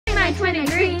my twin and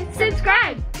green,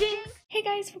 subscribe! Jinx! Hey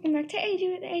guys, welcome back to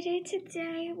AJ with AJ.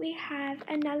 Today we have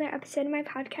another episode of my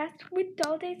podcast with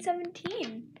Doll Day 17.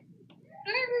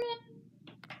 Hi everyone!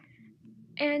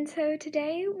 And so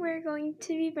today we're going to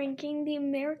be ranking the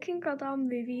American Girl doll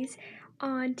movies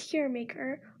on Tier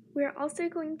Maker. We're also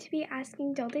going to be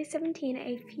asking Doll Day 17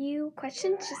 a few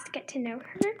questions just to get to know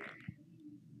her.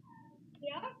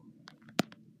 Yeah?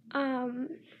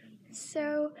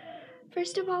 So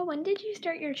first of all, when did you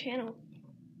start your channel?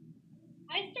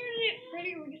 I started it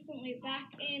pretty recently,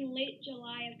 back in late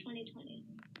July of 2020.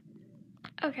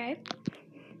 Okay.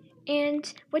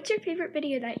 And what's your favorite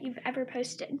video that you've ever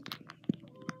posted?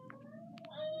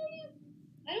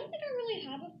 I don't think I really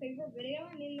have a favorite video.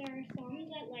 I mean, there are some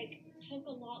that took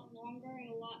a lot longer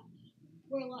and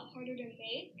were a lot harder to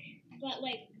make. But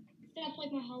stuff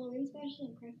like my Halloween special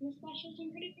and Christmas specials,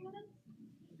 I'm pretty proud of.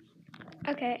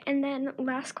 Okay, and then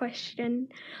last question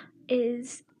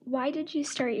is, why did you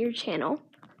start your channel?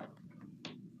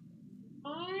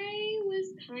 I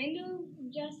was kind of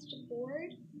just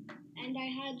bored, and I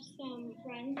had some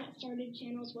friends that started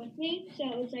channels with me,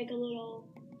 so it was like a little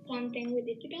fun thing we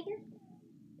did together.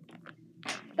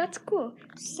 That's cool.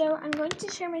 So I'm going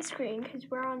to share my screen because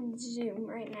we're on Zoom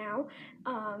right now,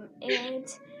 and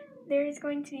there's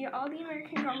going to be all the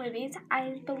American Girl movies.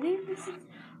 I believe this is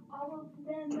all of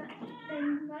them.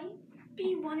 There might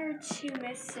be one or two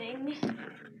missing.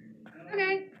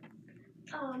 Okay.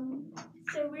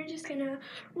 So we're just gonna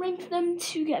rank them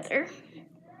together.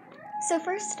 So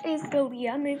first is the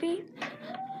Leah movie.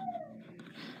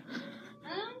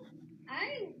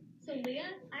 Leah,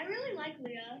 I really like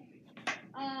Leah.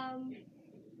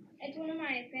 It's one of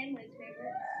my family's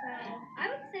favorites, so I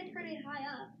would say pretty high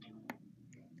up.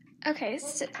 Okay,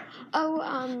 so,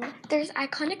 there's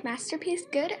Iconic Masterpiece,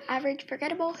 Good, Average,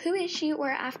 Forgettable, Who Is She,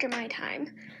 or After My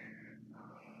Time.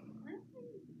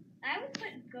 I would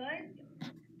put Good.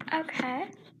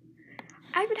 Okay.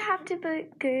 I would have to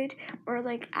put Good or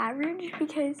Average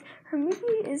because her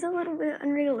movie is a little bit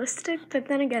unrealistic, but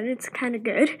then again, it's kind of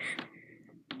good.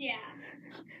 Yeah.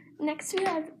 Next, we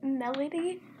have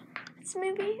Melody. This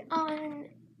movie on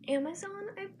Amazon,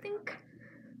 I think.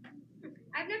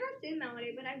 I've never seen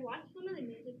Melody, but I've watched some of the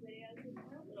music videos. It's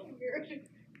a little weird.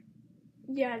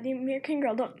 Yeah, the American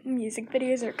Girl doll music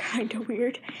videos are kind of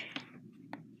weird.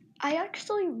 I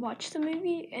actually watched the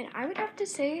movie, and I would have to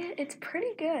say it's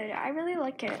pretty good. I really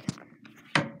like it.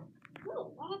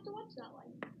 Cool. I'll have to watch that one.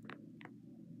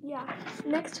 Yeah.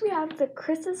 Next, we have the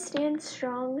Chris's Stand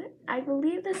Strong. I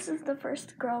believe this is the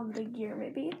first Girl of the Year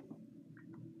movie.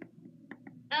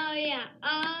 Oh, yeah.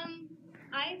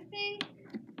 I think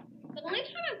the only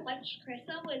time I've watched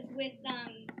Krista was with,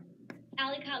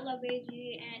 Alley Cat Love AG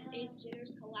and Ace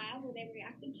Jitters collab where they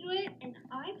reacted to it, and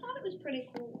I thought it was pretty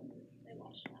cool when I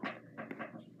watched that.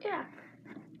 Yeah.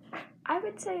 I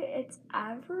would say it's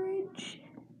average.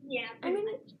 Yeah. I mean,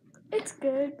 it's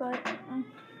good, but...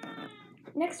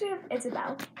 Next, we have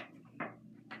Isabel.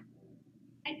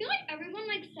 I feel like everyone,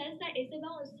 says that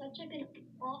Isabel is such, an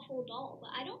awful doll,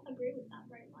 but I don't agree with that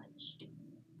very much.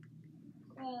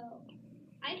 So,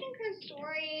 I think her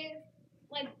story,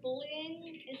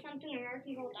 bullying is something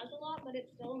American Girl does a lot, but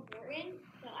it's still important.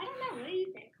 So, I don't know. What do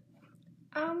you think?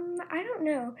 I don't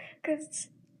know, because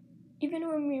even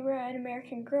when we were at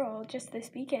American Girl just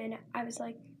this weekend, I was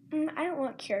like, I don't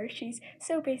want Kira. She's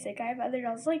so basic. I have other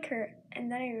dolls like her.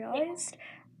 And then I realized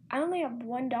I only have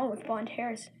one doll with blonde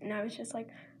hairs, and I was just like,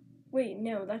 wait,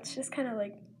 no, that's just kind of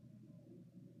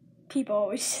people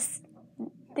always just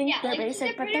think they're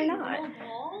basic, but they're not.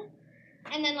 Doll.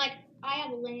 And then, I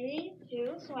have Lainey,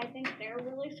 too, so I think they're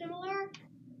really similar.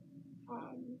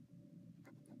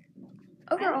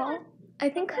 Overall, I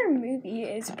think her movie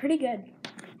is pretty good.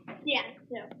 Yeah,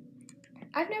 too.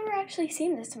 I've never actually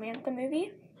seen the Samantha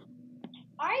movie.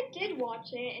 I did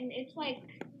watch it, and it's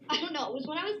I don't know, it was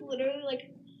when I was literally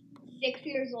 6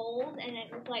 years old, and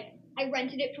it was I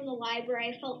rented it from the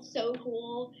library. I felt so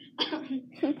cool.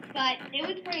 But it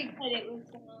was pretty good. It was,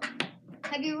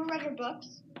 have you ever read her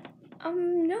books?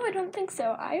 No, I don't think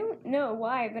so. I don't know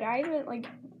why, but I haven't,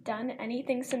 done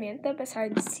anything Samantha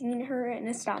besides seeing her in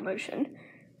a stop motion.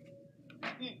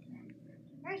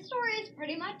 Her story is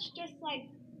pretty much just,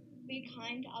 be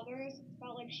kind to others. It's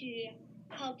about, she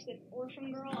helps an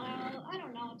orphan girl out. I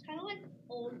don't know. It's kind of,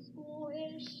 old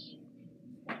school-ish.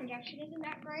 The production isn't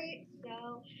that great,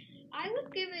 so I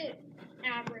would give it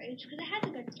average because it has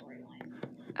a good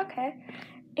storyline. Okay.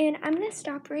 And I'm going to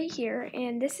stop right here,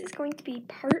 and this is going to be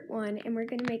part 1, and we're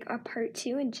going to make a part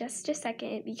 2 in just a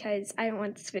second because I don't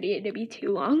want this video to be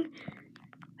too long.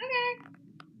 Okay.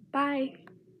 Bye.